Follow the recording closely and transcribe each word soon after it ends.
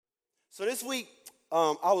So this week,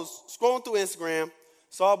 I was scrolling through Instagram,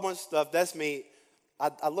 saw a bunch of stuff. That's me.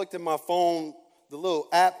 I looked at my phone, the little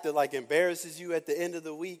app that like embarrasses you at the end of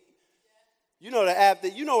the week. You know the app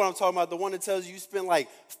that, you know what I'm talking about, the one that tells you spend like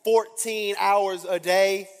 14 hours a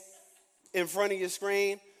day in front of your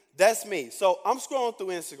screen. That's me. So I'm scrolling through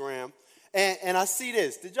Instagram, and I see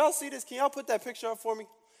this. Did y'all see this? Can y'all put that picture up for me?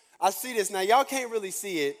 I see this. Now, y'all can't really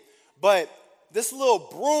see it, but this little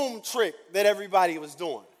broom trick that everybody was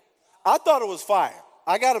doing. I thought it was fire.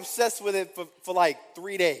 I got obsessed with it for like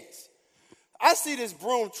 3 days. I see this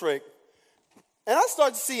broom trick, and I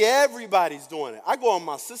start to see everybody's doing it. I go on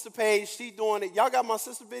my sister page, she doing it. Y'all got my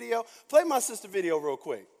sister video? Play my sister video real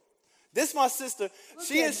quick. This my sister.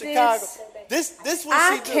 She in Chicago. This what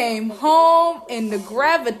I she do. came home and the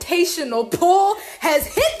gravitational pull has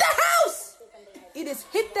hit the house. It has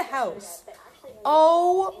hit the house.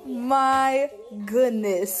 Oh my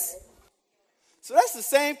goodness. So that's the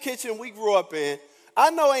same kitchen we grew up in. I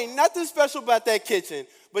know ain't nothing special about that kitchen,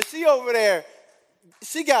 but she over there,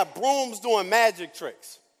 she got brooms doing magic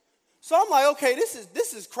tricks. So I'm like, okay,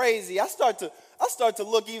 this is crazy. I start to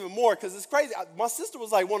look even more because it's crazy. My sister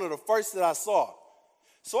was like one of the first that I saw.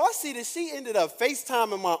 So I see that she ended up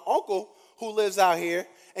FaceTiming my uncle who lives out here.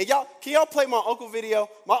 And can y'all play my uncle video?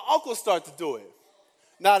 My uncle started to do it.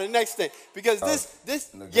 Now the next thing, because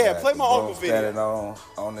play my uncle video.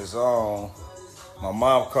 On his own. My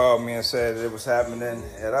mom called me and said it was happening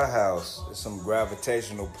at our house. It's some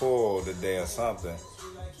gravitational pull today or something.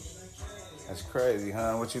 That's crazy,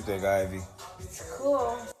 huh? What you think, Ivy? It's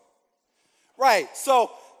cool. Right,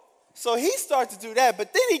 so he started to do that,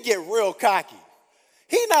 but then he get real cocky.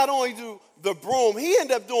 He not only do the broom, he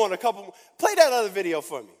end up doing a couple more. Play that other video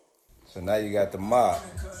for me. So now you got the mop.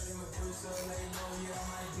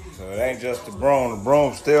 So it ain't just the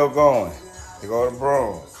broom's still going. You go to the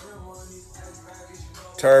broom.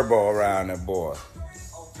 Turbo around that boy.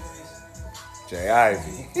 J.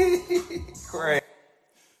 Ivy. Great.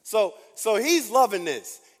 So he's loving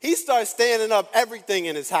this. He starts standing up everything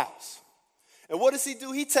in his house. And what does he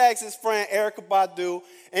do? He tags his friend Erykah Badu,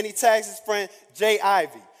 and he tags his friend J.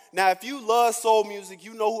 Ivy. Now, if you love soul music,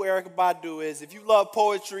 you know who Erykah Badu is. If you love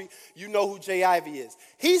poetry, you know who J. Ivy is.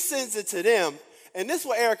 He sends it to them, and this is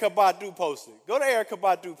what Erykah Badu posted. Go to Erykah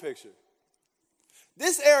Badu picture.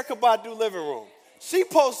 This Erykah Badu living room. She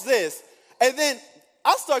posts this, and then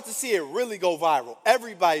I start to see it really go viral.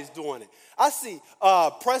 Everybody's doing it. I see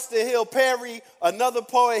Preston Hill Perry, another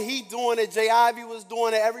poet, he doing it. J. Ivy was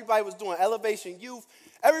doing it. Everybody was doing it. Elevation Youth.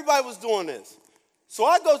 Everybody was doing this. So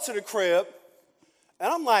I go to the crib,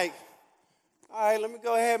 and I'm like, all right, let me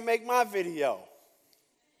go ahead and make my video.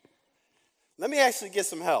 Let me actually get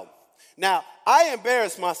some help. Now, I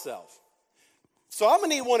embarrassed myself. So I'm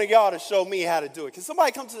going to need one of y'all to show me how to do it. Can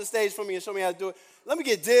somebody come to the stage for me and show me how to do it? Let me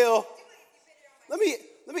get Dill. All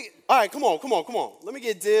right, come on. Let me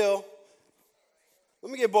get Dill.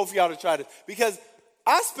 Let me get both of y'all to try this. Because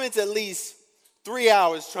I spent at least 3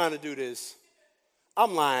 hours trying to do this.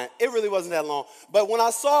 I'm lying. It really wasn't that long. But when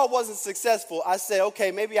I saw it wasn't successful, I said,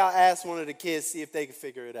 okay, maybe I'll ask one of the kids, see if they can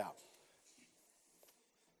figure it out.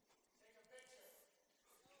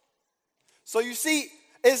 So you see,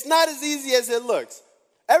 it's not as easy as it looks.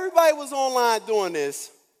 Everybody was online doing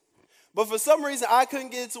this. But for some reason, I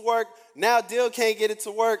couldn't get it to work. Now Dill can't get it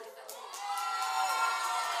to work.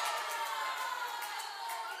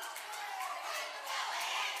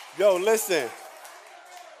 Yo, listen.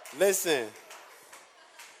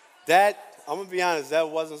 That, I'm going to be honest, that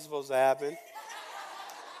wasn't supposed to happen.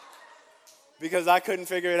 Because I couldn't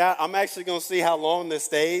figure it out. I'm actually going to see how long this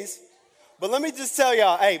stays. But let me just tell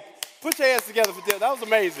y'all, hey, put your hands together for Dill. That was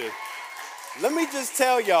amazing. Let me just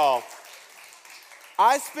tell y'all,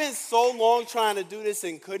 I spent so long trying to do this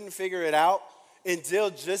and couldn't figure it out, and Dill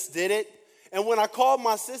just did it. And when I called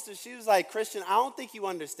my sister, she was like, Christian, I don't think you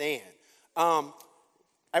understand.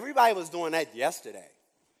 Everybody was doing that yesterday.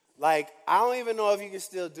 Like, I don't even know if you can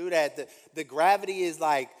still do that. The gravity is,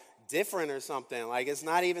 like, different or something. Like, it's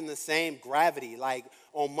not even the same gravity. Like,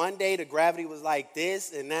 on Monday, the gravity was like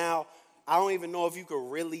this, and now I don't even know if you could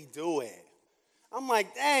really do it. I'm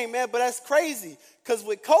like, dang, man, but that's crazy. Because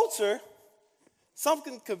with culture,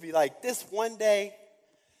 something could be like this one day,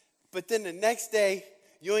 but then the next day,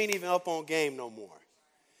 you ain't even up on game no more.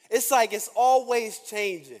 It's like it's always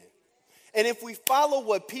changing. And if we follow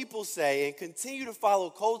what people say and continue to follow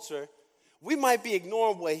culture, we might be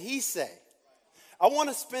ignoring what he say. I want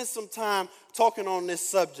to spend some time talking on this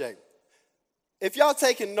subject. If y'all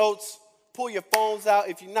taking notes, pull your phones out.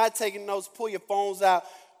 If you're not taking notes, pull your phones out.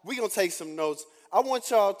 We're going to take some notes. I want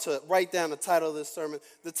y'all to write down the title of this sermon.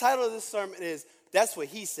 The title of this sermon is, That's What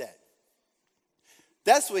He Said.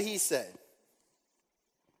 That's what he said.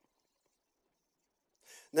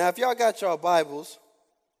 Now, if y'all got y'all Bibles,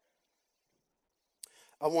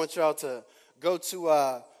 I want y'all to go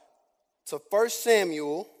to 1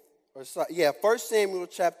 Samuel, 1 Samuel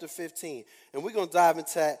chapter 15. And we're going to dive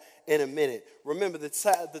into that in a minute. Remember,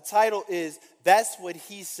 the title is, That's What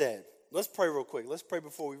He Said. Let's pray real quick. Let's pray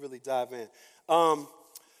before we really dive in.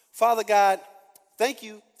 Father God, thank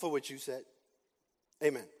you for what you said.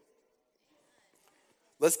 Amen.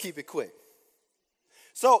 Let's keep it quick.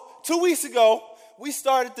 So, 2 weeks ago, we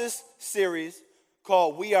started this series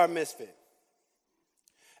called We Are Misfit.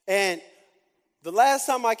 And the last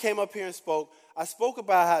time I came up here and spoke, I spoke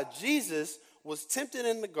about how Jesus was tempted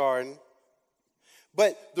in the garden,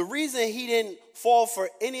 but the reason he didn't fall for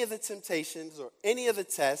any of the temptations or any of the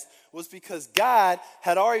tests was because God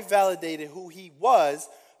had already validated who he was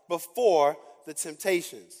before the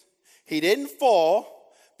temptations. He didn't fall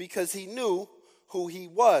because he knew who he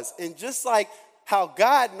was. And just like how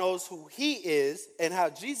God knows who he is and how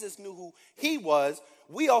Jesus knew who he was,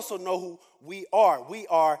 we also know who we are. We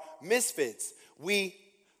are misfits. We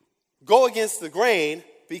go against the grain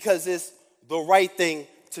because it's the right thing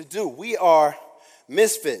to do. We are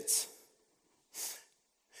misfits.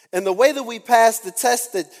 And the way that we pass the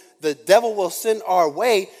test that the devil will send our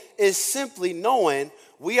way is simply knowing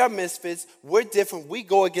we are misfits, we're different, we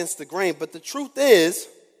go against the grain. But the truth is,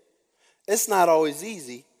 it's not always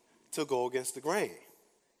easy to go against the grain.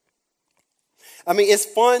 I mean, it's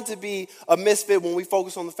fun to be a misfit when we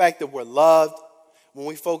focus on the fact that we're loved, when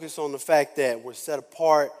we focus on the fact that we're set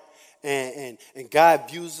apart and God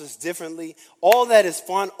views us differently. All that is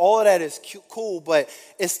fun, all of that is cool, but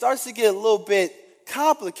it starts to get a little bit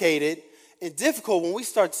complicated and difficult when we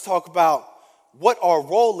start to talk about what our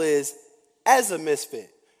role is as a misfit.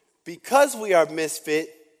 Because we are misfit,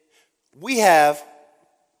 we have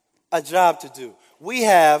a job to do. We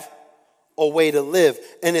have a way to live,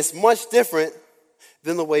 and it's much different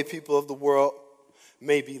than the way people of the world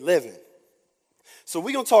may be living. So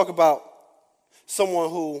we're going to talk about someone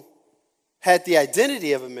who had the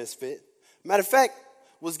identity of a misfit. Matter of fact,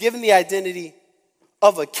 was given the identity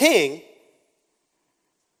of a king,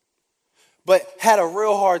 but had a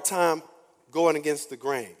real hard time going against the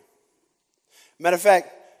grain. Matter of fact,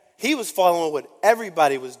 he was following what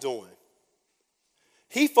everybody was doing.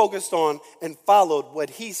 He focused on and followed what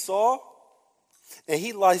he saw, and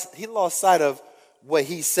he lost sight of what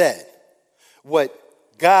he said, what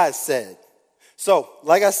God said. So,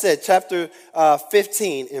 like I said, chapter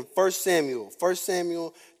 15 in 1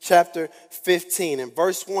 Samuel chapter 15, in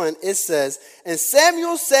verse 1, it says, "And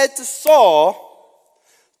Samuel said to Saul,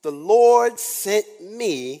 the Lord sent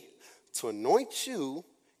me to anoint you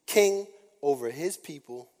king over his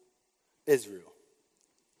people, Israel."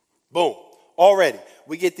 Boom. Already,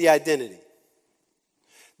 we get the identity.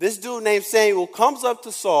 This dude named Samuel comes up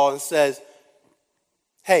to Saul and says,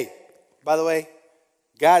 "Hey, by the way,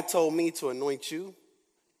 God told me to anoint you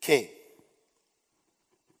king."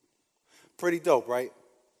 Pretty dope, right?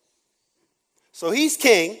 So he's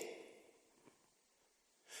king,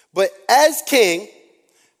 but as king,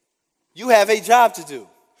 you have a job to do.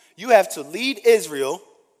 You have to lead Israel,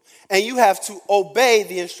 and you have to obey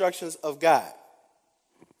the instructions of God.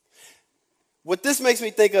 What this makes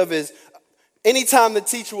me think of is anytime the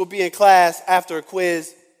teacher will be in class after a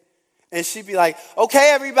quiz, and she'd be like,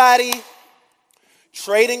 "Okay, everybody,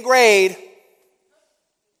 trade and grade."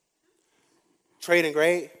 Trade and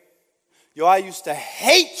grade? Yo, I used to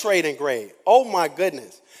hate trade and grade. Oh my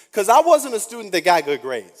goodness. Because I wasn't a student that got good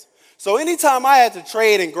grades. So anytime I had to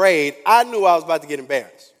trade and grade, I knew I was about to get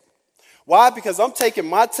embarrassed. Why? Because I'm taking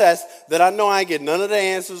my test that I know I ain't get none of the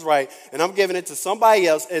answers right, and I'm giving it to somebody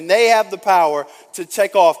else, and they have the power to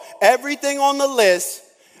check off everything on the list,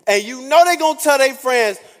 and you know they're going to tell their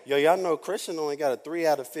friends, "Yo, y'all know Christian only got a 3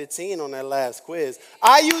 out of 15 on that last quiz."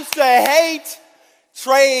 I used to hate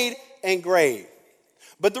trade and grade.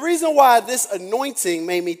 But the reason why this anointing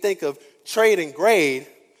made me think of trade and grade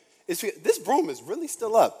is because this broom is really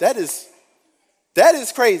still up. That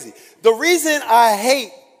is crazy. The reason I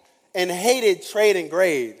hated trade and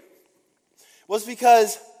grade was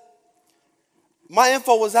because my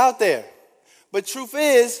info was out there. But truth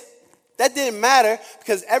is, that didn't matter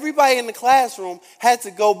because everybody in the classroom had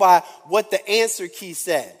to go by what the answer key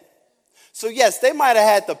said. So yes, they might have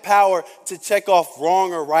had the power to check off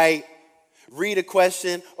wrong or right, read a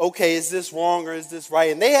question, okay, is this wrong or is this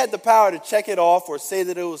right? And they had the power to check it off or say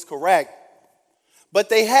that it was correct. But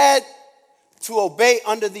they had to obey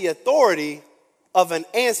under the authority of an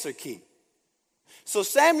answer key. So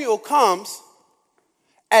Samuel comes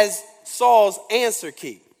as Saul's answer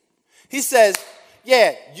key. He says,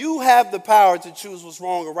 Yeah, you have the power to choose what's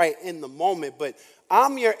wrong or right in the moment, but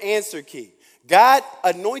I'm your answer key. God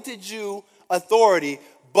anointed you authority,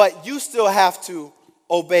 but you still have to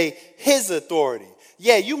obey his authority.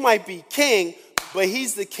 Yeah, you might be king, but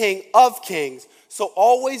he's the king of kings. So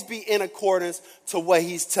always be in accordance to what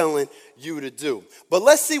he's telling you to do. But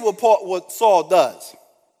let's see what Saul does.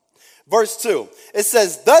 Verse 2, it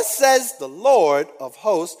says, "Thus says the Lord of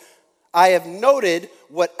hosts, I have noted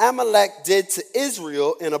what Amalek did to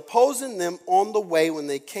Israel in opposing them on the way when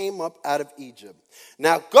they came up out of Egypt.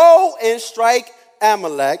 Now go and strike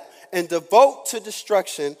Amalek and devote to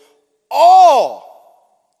destruction all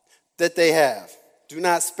that they have. Do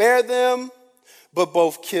not spare them, but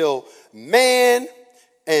both kill man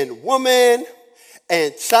and woman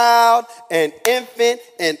and child and infant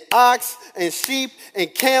and ox and sheep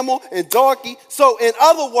and camel and donkey." So in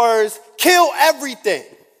other words, kill everything.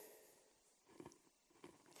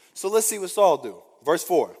 So let's see what Saul do. Verse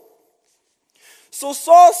 4. So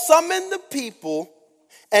Saul summoned the people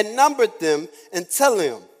and numbered them and tell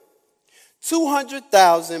him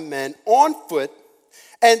 200,000 men on foot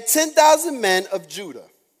and 10,000 men of Judah.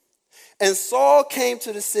 And Saul came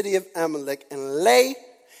to the city of Amalek and lay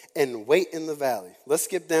in wait in the valley. Let's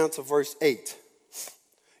skip down to verse 8.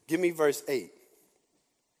 Give me verse 8.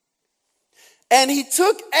 And he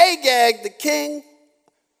took Agag, the king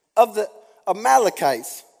of the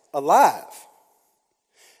Amalekites, alive,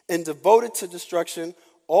 and devoted to destruction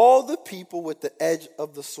all the people with the edge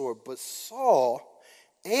of the sword. But Saul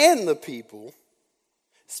and the people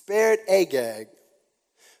spared Agag,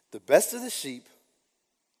 the best of the sheep,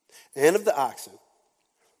 and of the oxen,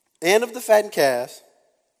 and of the fattened calves,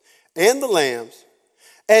 and the lambs,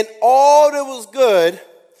 and all that was good,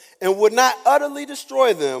 and would not utterly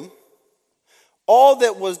destroy them. All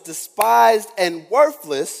that was despised and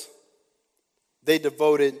worthless, they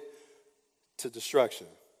devoted to destruction.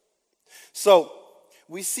 So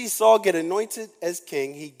we see Saul get anointed as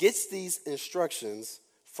king. He gets these instructions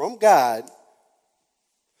from God,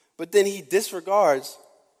 but then he disregards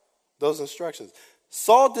those instructions.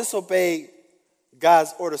 Saul disobeyed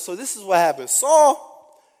God's order. So this is what happens. Saul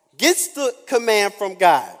gets the command from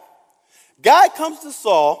God. God comes to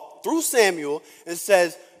Saul through Samuel and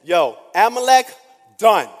says, yo, Amalek,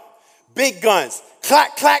 done. Big guns.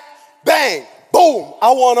 Clack, clack, bang, boom.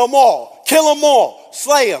 I want them all. Kill them all.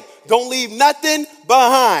 Slay them. Don't leave nothing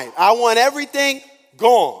behind. I want everything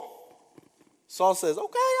gone. Saul says, okay, all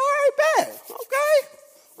right, bad. Okay.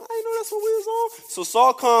 I didn't know that's what we was on. So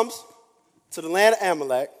Saul comes to the land of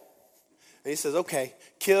Amalek, and he says, okay,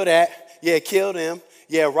 kill that. Yeah, kill them.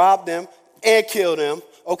 Yeah, rob them and kill them.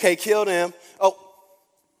 Okay, kill them. Oh,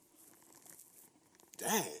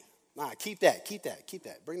 dang. Nah, keep that.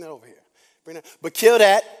 Bring that over here. Bring that. But kill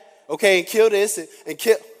that. Okay, and kill this and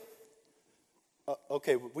kill.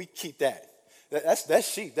 Okay, we keep that.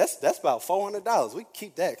 That's cheap. That's about $400. We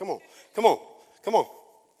keep that. Come on.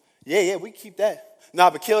 Yeah, we keep that. Nah,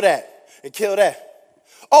 but kill that and kill that.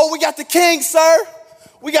 Oh, we got the king, sir.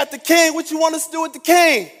 We got the king. What you want us to do with the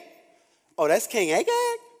king? Oh, that's King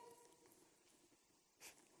Agag?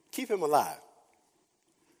 Keep him alive.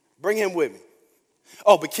 Bring him with me.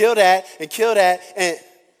 Oh, but kill that and kill that and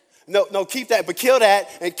no, keep that, but kill that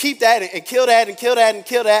and keep that and kill that and kill that and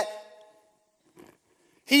kill that.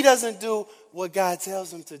 He doesn't do what God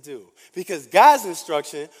tells him to do because God's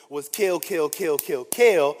instruction was kill, kill, kill, kill,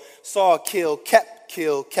 kill. Saul killed, kept,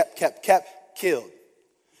 killed.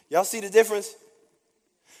 Y'all see the difference?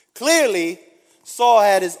 Clearly, Saul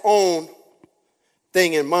had his own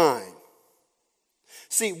thing in mind.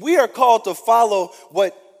 See, we are not called to follow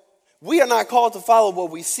what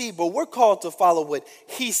we see, but we're called to follow what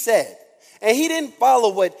he said. And he didn't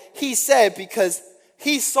follow what he said because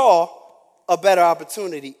he saw a better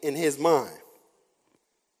opportunity in his mind.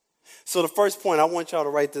 So the first point, I want y'all to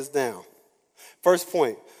write this down. First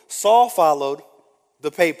point, Saul followed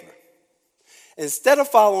the paper. Instead of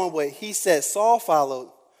following what he said, Saul followed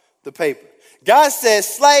the paper. God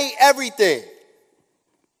says, slay everything.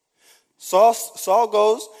 Saul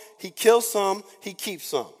goes, he kills some, he keeps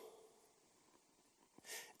some.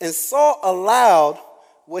 And Saul allowed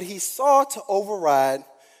what he saw to override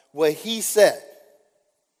what he said.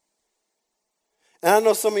 And I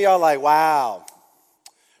know some of y'all like, wow,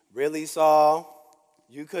 really, Saul?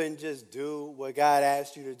 You couldn't just do what God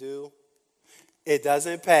asked you to do? It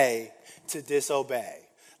doesn't pay to disobey.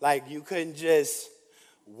 Like, you couldn't just,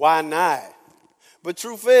 why not? But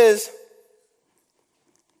truth is,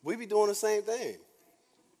 we be doing the same thing.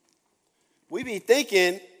 We be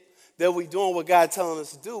thinking that we doing what God's telling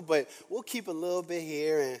us to do, but we'll keep a little bit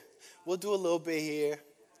here and we'll do a little bit here.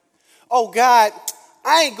 Oh, God,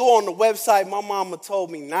 I ain't go on the website my mama told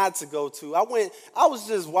me not to go to. I was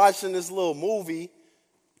just watching this little movie.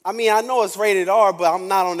 I mean, I know it's rated R, but I'm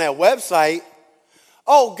not on that website.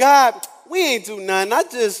 Oh, God, we ain't do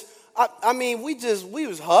nothing. We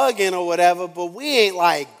was hugging or whatever, but we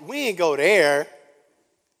ain't go there.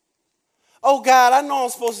 Oh, God, I know I'm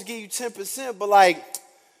supposed to give you 10%, but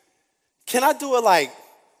can I do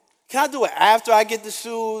it after I get the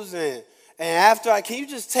shoes and can you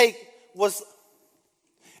just take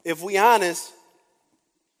if we honest,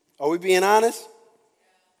 are we being honest?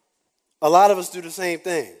 A lot of us do the same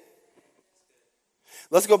thing.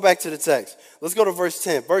 Let's go back to the text. Let's go to verse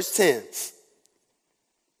 10. Verse 10.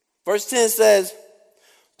 Verse 10 says,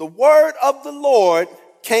 the word of the Lord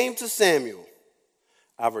came to Samuel.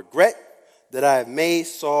 I regret that I have made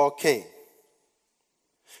Saul king,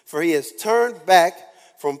 for he has turned back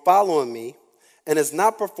from following me and has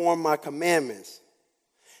not performed my commandments.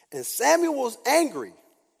 And Samuel was angry,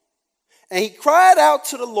 and he cried out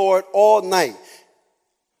to the Lord all night.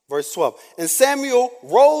 Verse 12. And Samuel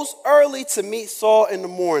rose early to meet Saul in the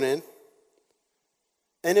morning,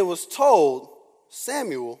 and it was told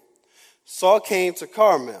Samuel, Saul came to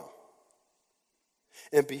Carmel.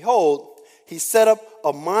 And behold, he set up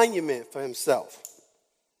a monument for himself.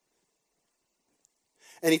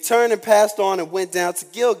 And he turned and passed on and went down to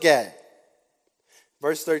Gilgal.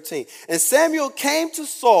 Verse 13. And Samuel came to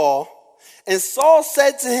Saul, and Saul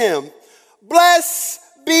said to him, blessed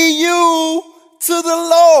be you to the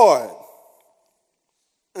Lord.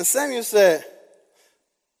 And Samuel said,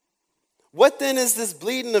 what then is this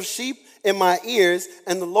bleating of sheep in my ears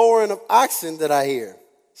and the lowing of oxen that I hear?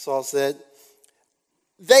 Saul said,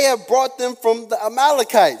 they have brought them from the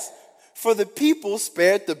Amalekites, for the people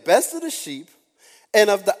spared the best of the sheep and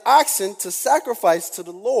of the oxen to sacrifice to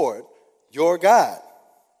the Lord your God.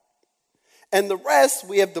 And the rest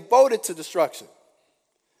we have devoted to destruction.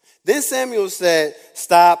 Then Samuel said,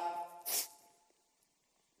 stop.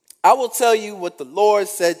 I will tell you what the Lord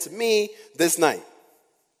said to me this night.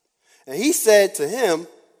 And he said to him,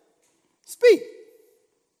 speak.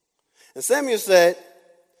 And Samuel said,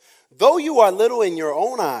 though you are little in your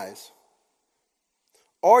own eyes,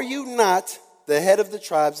 are you not the head of the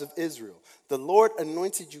tribes of Israel? The Lord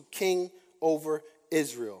anointed you king over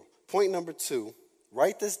Israel. Point number 2,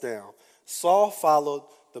 write this down. Saul followed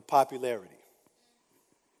the popularity.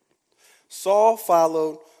 Saul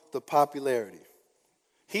followed the popularity.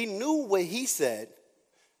 He knew what he said,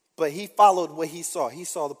 but he followed what he saw. He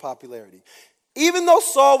saw the popularity. Even though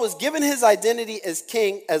Saul was given his identity as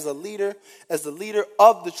king, as the leader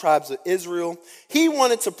of the tribes of Israel, he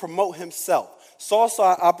wanted to promote himself. Saul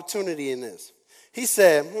saw an opportunity in this. He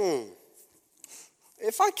said,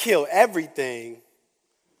 if I kill everything,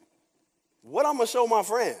 what I'm going to show my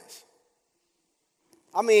friends?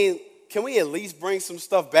 I mean, can we at least bring some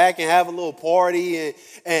stuff back and have a little party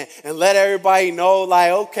and let everybody know,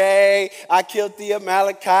 okay, I killed the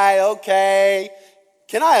Amalekite, okay.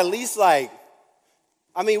 Can I at least,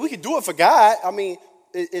 we could do it for God. I mean,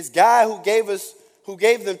 it's God who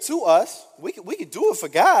gave them to us. We could do it for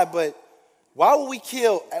God, but why would we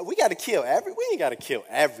kill? We got to kill we ain't got to kill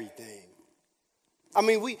everything. I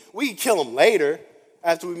mean, we can kill them later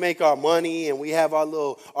after we make our money and we have our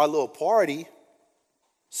little party.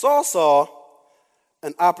 Saul saw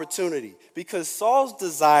an opportunity because Saul's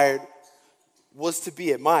desire was to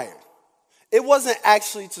be admired. It wasn't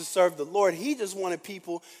actually to serve the Lord. He just wanted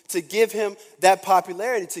people to give him that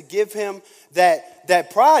popularity, to give him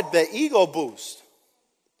that pride, that ego boost.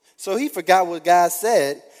 So he forgot what God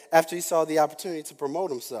said after he saw the opportunity to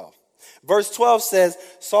promote himself. Verse 12 says,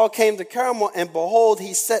 Saul came to Carmel, and behold,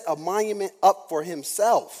 he set a monument up for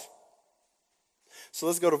himself. So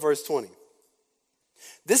let's go to verse 20.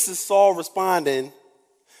 This is Saul responding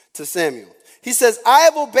to Samuel. He says, I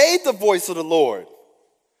have obeyed the voice of the Lord.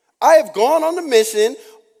 I have gone on the mission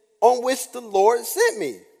on which the Lord sent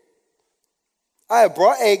me. I have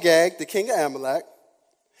brought Agag, the king of Amalek,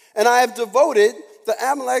 and I have devoted the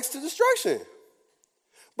Amalekites to destruction.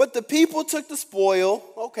 But the people took the spoil,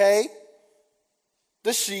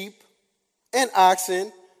 the sheep and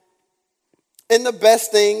oxen and the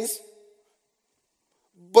best things,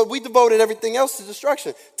 but we devoted everything else to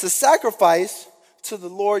destruction, to sacrifice to the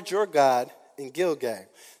Lord your God in Gilgal.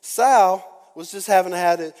 Saul was just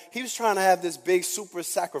he was trying to have this big super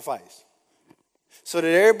sacrifice so that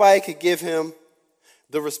everybody could give him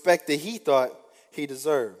the respect that he thought he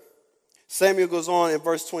deserved. Samuel goes on in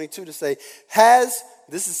verse 22 to say,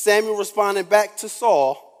 this is Samuel responding back to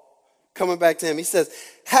Saul, coming back to him. He says,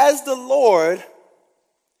 has the Lord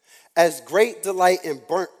as great delight in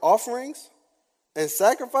burnt offerings and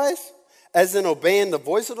sacrifice as in obeying the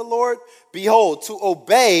voice of the Lord? Behold, to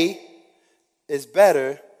obey is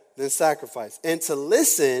better than sacrifice, and to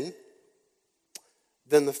listen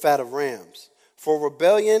than the fat of rams. For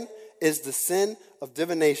rebellion is the sin of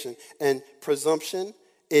divination, and presumption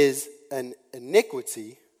is an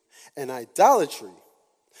iniquity and idolatry.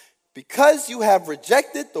 Because you have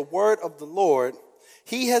rejected the word of the Lord,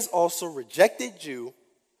 he has also rejected you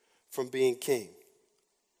from being king.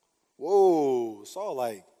 Whoa, Saul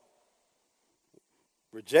like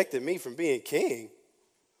rejected me from being king.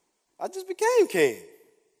 I just became king.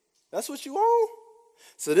 That's what you want?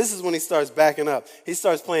 So this is when he starts backing up. He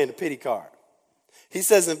starts playing the pity card. He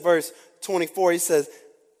says in verse 24, he says,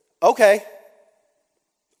 okay,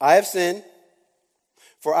 I have sinned,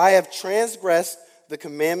 for I have transgressed the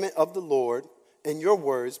commandment of the Lord and your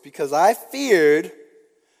words, because I feared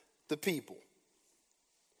the people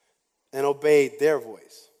and obeyed their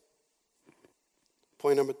voice.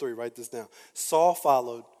 Point number 3, write this down. Saul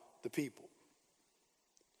followed the people.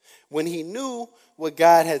 When he knew what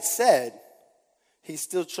God had said, he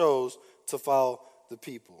still chose to follow the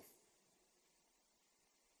people.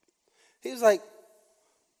 He was like,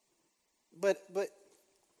 but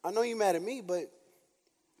I know you're mad at me, but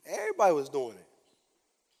everybody was doing it.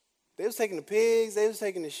 They was taking the pigs, they was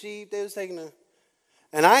taking the sheep, they was taking the...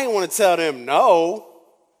 And I didn't want to tell them no,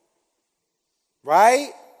 right?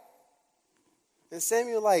 And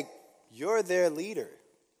Samuel like, you're their leader.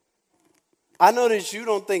 I know that you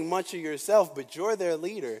don't think much of yourself, but you're their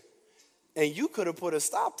leader, and you could have put a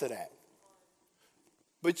stop to that.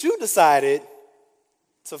 But you decided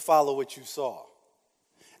to follow what you saw.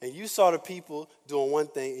 And you saw the people doing one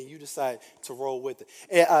thing, and you decided to roll with it.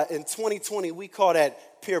 In 2020, we call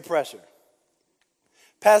that peer pressure.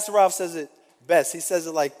 Pastor Ralph says it best. He says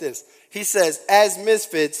it like this. He says, as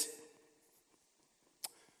misfits,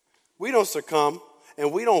 we don't succumb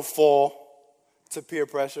and we don't fall to peer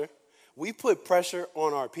pressure. We put pressure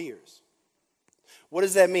on our peers. What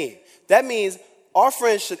does that mean? That means our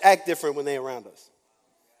friends should act different when they're around us.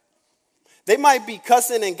 They might be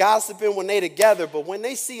cussing and gossiping when they're together, but when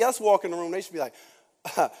they see us walk in the room, they should be like,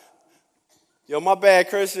 yo, my bad,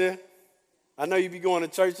 Christian. I know you be going to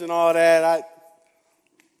church and all that.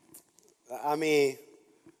 I mean,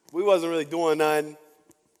 we wasn't really doing nothing.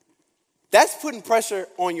 That's putting pressure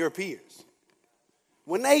on your peers.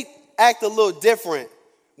 When they act a little different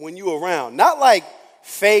when you around, not like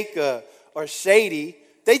fake or shady,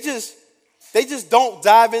 they just don't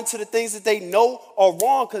dive into the things that they know are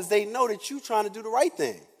wrong because they know that you're trying to do the right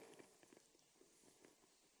thing.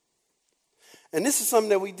 And this is something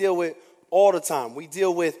that we deal with all the time. We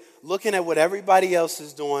deal with looking at what everybody else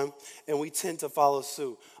is doing, and we tend to follow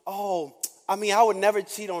suit. Oh, I mean, I would never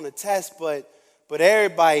cheat on a test, but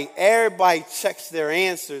everybody checks their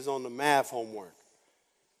answers on the math homework.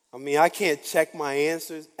 I mean, I can't check my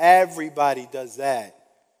answers. Everybody does that.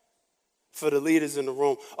 For the leaders in the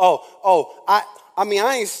room. I mean,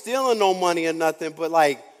 I ain't stealing no money or nothing, but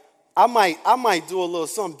like, I might do a little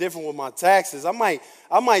something different with my taxes. I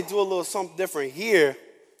might do a little something different here.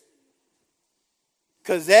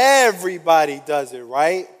 Because everybody does it,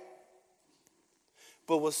 right?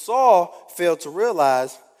 But what Saul failed to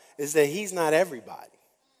realize is that he's not everybody.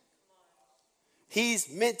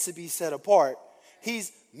 He's meant to be set apart.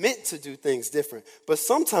 He's meant to do things different. But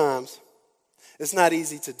sometimes it's not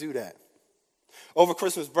easy to do that. Over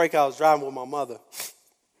Christmas break, I was driving with my mother,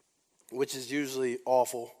 which is usually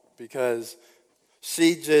awful because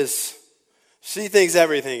she thinks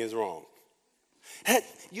everything is wrong. Hey,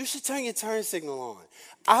 you should turn your turn signal on.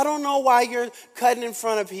 I don't know why you're cutting in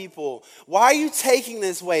front of people. Why are you taking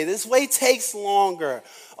this way? This way takes longer.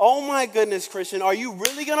 Oh my goodness, Christian, are you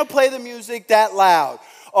really going to play the music that loud?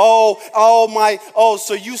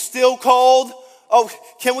 So you still cold? Oh,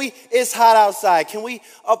 it's hot outside.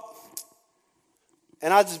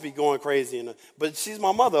 And I'll just be going crazy. But she's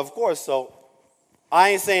my mother, of course, so I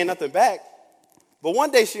ain't saying nothing back. But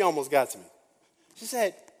one day she almost got to me. She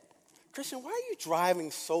said, Christian, why are you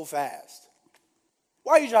driving so fast?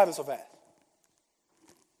 Why are you driving so fast?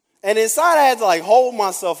 And inside I had to like hold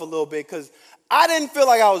myself a little bit because I didn't feel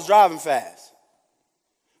like I was driving fast.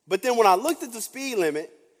 But then when I looked at the speed limit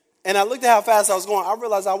and I looked at how fast I was going, I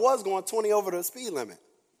realized I was going 20 over the speed limit.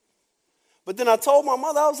 But then I told my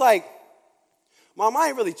mother, I was like, Mom, I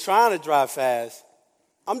ain't really trying to drive fast.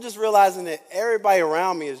 I'm just realizing that everybody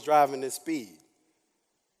around me is driving this speed.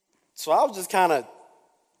 So I was just kind of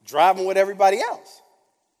driving with everybody else.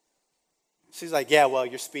 She's like, yeah, well,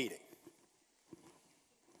 you're speeding.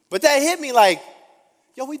 But that hit me like,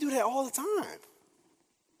 yo, we do that all the time.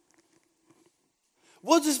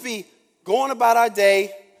 We'll just be going about our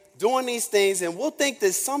day, doing these things, and we'll think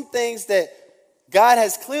that some things that God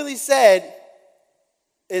has clearly said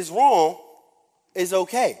is wrong is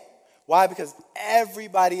okay. Why? Because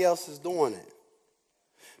everybody else is doing it.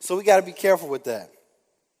 So we got to be careful with that.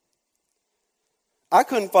 I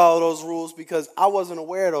couldn't follow those rules because I wasn't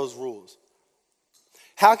aware of those rules.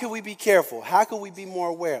 How can we be careful? How can we be more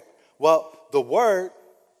aware? Well, the Word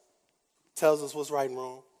tells us what's right and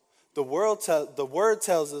wrong. The Word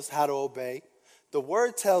tells us how to obey. The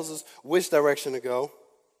Word tells us which direction to go.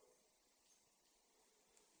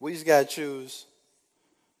 We just got to choose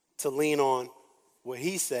to lean on what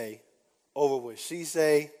He say over what she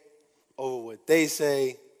say, over what they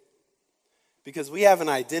say, because we have an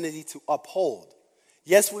identity to uphold.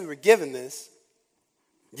 Yes, we were given this.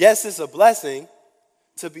 Yes, it's a blessing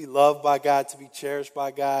to be loved by God, to be cherished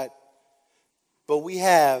by God, but we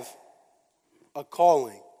have a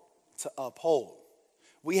calling to uphold.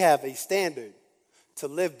 We have a standard to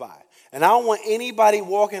live by. And I don't want anybody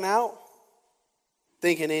walking out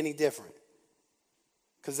thinking any different,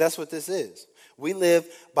 because that's what this is. We live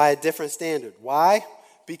by a different standard. Why?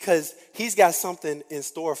 Because He's got something in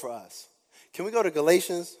store for us. Can we go to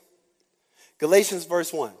Galatians? Galatians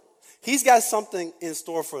verse 1. He's got something in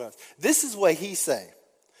store for us. This is what He say.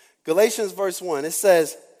 Galatians verse 1. It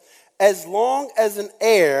says, as long as an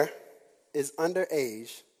heir is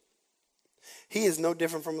underage, he is no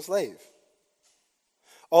different from a slave.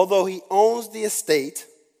 Although he owns the estate.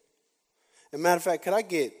 As a matter of fact, could I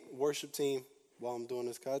get worship team while I'm doing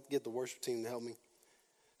this? Could I get the worship team to help me?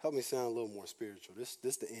 Help me sound a little more spiritual. This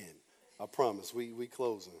the end. I promise. We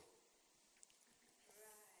closing.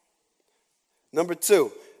 Number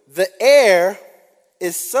 2, the heir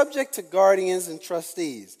is subject to guardians and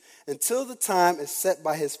trustees until the time is set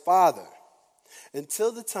by his father.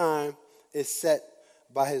 Until the time is set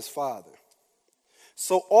by his father.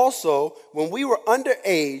 So also, when we were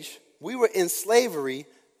underage, we were in slavery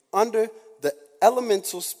under the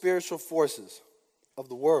elemental spiritual forces of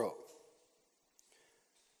the world.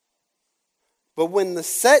 But when the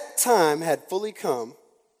set time had fully come,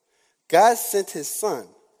 God sent His Son,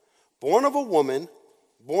 born of a woman,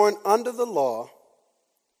 born under the law,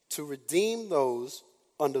 to redeem those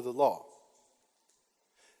under the law,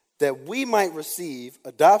 that we might receive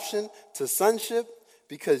adoption to sonship,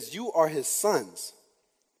 because you are His sons.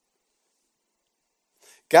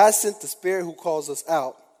 God sent the Spirit who calls us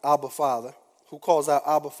out, Abba Father, who calls out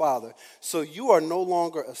Abba Father. So you are no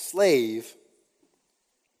longer a slave,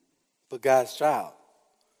 but God's child.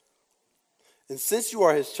 And since you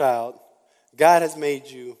are His child, God has made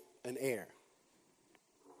you an heir.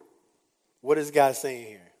 What is God saying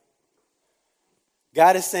here?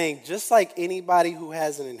 God is saying, just like anybody who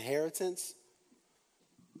has an inheritance,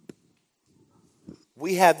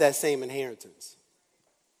 we have that same inheritance.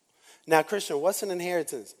 Now, Christian, what's an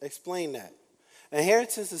inheritance? Explain that.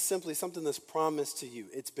 Inheritance is simply something that's promised to you.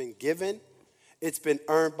 It's been given, it's been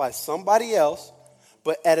earned by somebody else,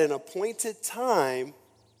 but at an appointed time,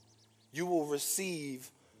 you will receive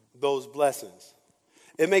those blessings.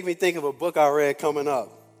 It makes me think of a book I read coming up.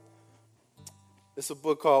 It's a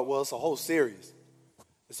book called, well, it's a whole series.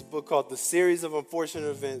 It's a book called The Series of Unfortunate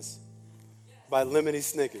Events by Lemony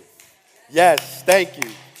Snicket. Yes, thank you.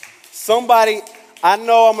 Somebody, I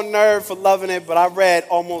know I'm a nerd for loving it, but I read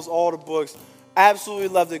almost all the books. Absolutely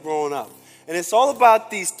loved it growing up. And it's all about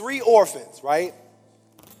these 3 orphans, right?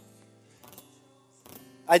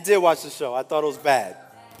 I did watch the show. I thought it was bad.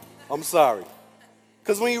 I'm sorry.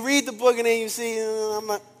 Because when you read the book and then you see, I'm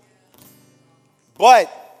not. But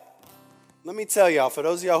let me tell y'all, for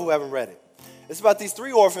those of y'all who haven't read it, it's about these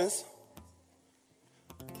 3 orphans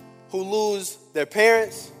who lose their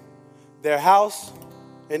parents, their house,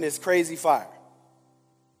 in this crazy fire.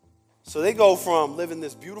 So they go from living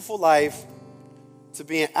this beautiful life to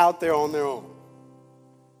being out there on their own.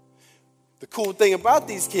 The cool thing about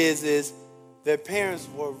these kids is their parents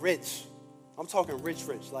were rich. I'm talking rich,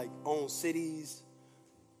 like owned cities,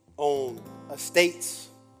 owned estates,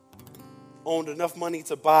 owned enough money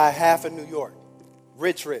to buy half of New York.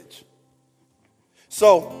 Rich.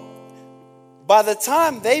 So by the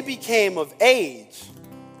time they became of age,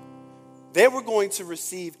 they were going to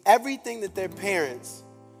receive everything that their parents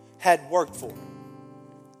had worked for,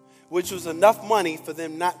 which was enough money for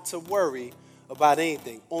them not to worry about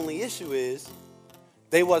anything. Only issue is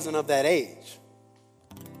they wasn't of that age.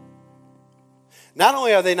 Not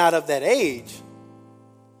only are they not of that age,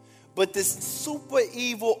 but this super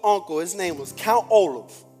evil uncle, his name was Count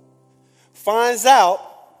Olaf, finds out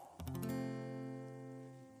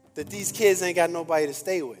that these kids ain't got nobody to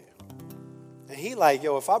stay with. And he like,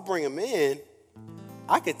 yo, if I bring them in,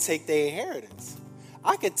 I could take their inheritance.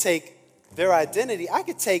 I could take their identity. I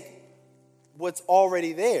could take what's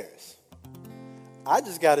already theirs. I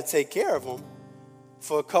just got to take care of them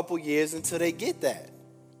for a couple years until they get that.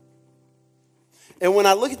 And when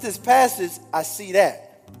I look at this passage, I see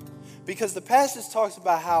that. Because the passage talks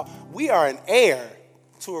about how we are an heir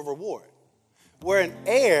to a reward. We're an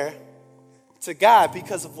heir to God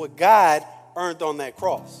because of what God earned on that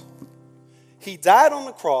cross. He died on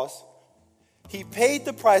the cross. He paid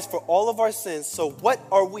the price for all of our sins. So what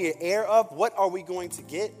are we an heir of? What are we going to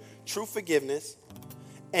get? True forgiveness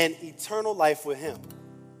and eternal life with him.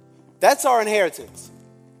 That's our inheritance.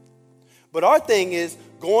 But our thing is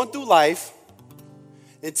going through life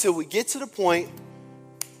until we get to the point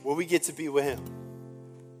where we get to be with him.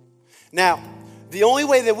 Now, the only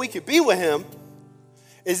way that we could be with him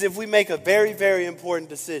is if we make a very, very important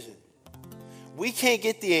decision. We can't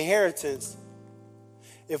get the inheritance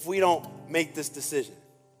if we don't make this decision.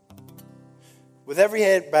 With every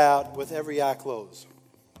head bowed, with every eye closed.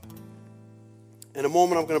 In a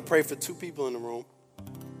moment, I'm going to pray for two people in the room.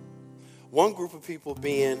 One group of people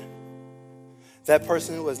being that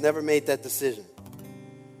person who has never made that decision.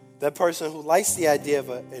 That person who likes the idea of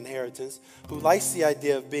an inheritance, who likes the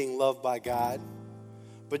idea of being loved by God,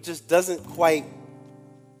 but just doesn't quite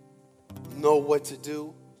know what to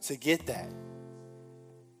do to get that.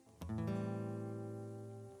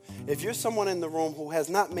 If you're someone in the room who has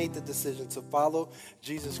not made the decision to follow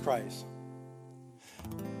Jesus Christ,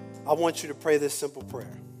 I want you to pray this simple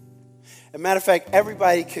prayer. As a matter of fact,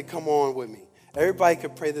 everybody could come on with me. Everybody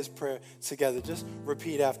could pray this prayer together. Just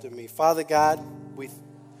repeat after me. Father God,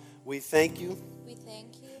 we thank you. We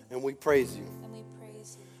thank you. And we praise you. And we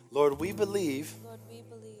praise you. Lord, we believe. Lord, we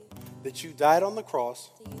believe that you died on the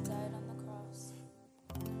cross. that you died on the cross.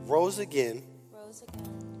 Rose again. Rose again.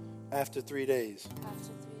 After 3 days.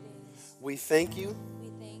 After 3 days. We thank you. We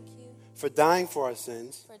thank you. For dying for our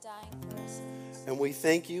sins. For dying for our sins. And we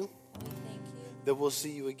thank you. And we thank you. That we'll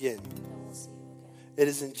see you again. That we'll see you again. It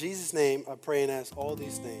is in Jesus' name I pray and ask all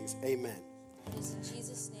these things. Amen. It is in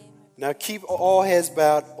Jesus' name. Now keep all heads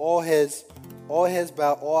bowed, all heads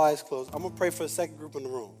bowed, all eyes closed. I'm going to pray for the second group in the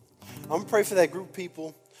room. I'm going to pray for that group of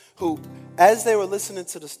people who, as they were listening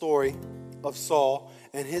to the story of Saul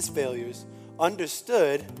and his failures,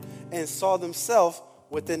 understood and saw themselves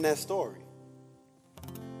within that story.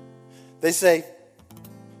 They say,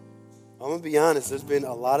 I'm going to be honest, there's been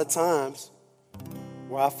a lot of times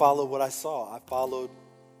where I followed what I saw. I followed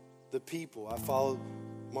the people. I followed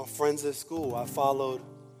my friends at school. I followed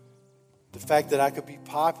the fact that I could be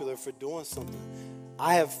popular for doing something.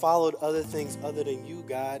 I have followed other things other than you,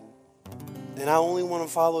 God, and I only want to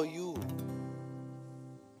follow you.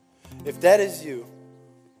 If that is you,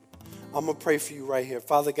 I'm going to pray for you right here.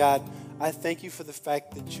 Father God, I thank you for the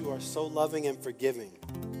fact that you are so loving and forgiving.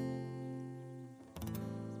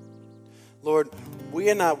 Lord, we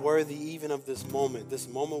are not worthy even of this moment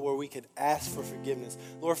where we could ask for forgiveness.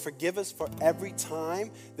 Lord, forgive us for every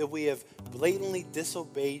time that we have blatantly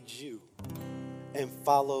disobeyed you and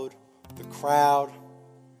followed the crowd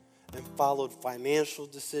and followed financial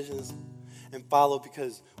decisions and followed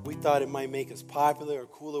because we thought it might make us popular or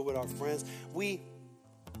cooler with our friends. We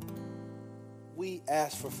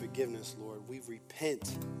ask for forgiveness, Lord. We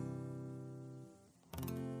repent.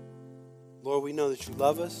 Lord, we know that you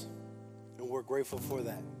love us, and we're grateful for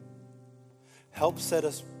that. Help set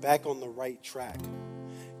us back on the right track.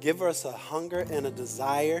 Give us a hunger and a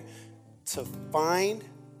desire to find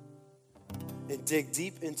and dig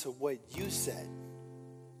deep into what you said.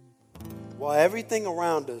 While everything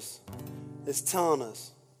around us is telling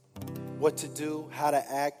us what to do, how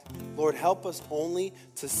to act, Lord, help us only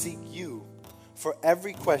to seek you for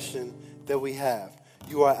every question that we have.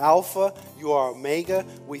 You are Alpha, you are Omega.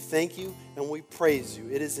 We thank you and we praise you.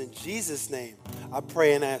 It is in Jesus' name I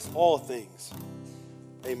pray and ask all things.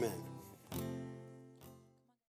 Amen.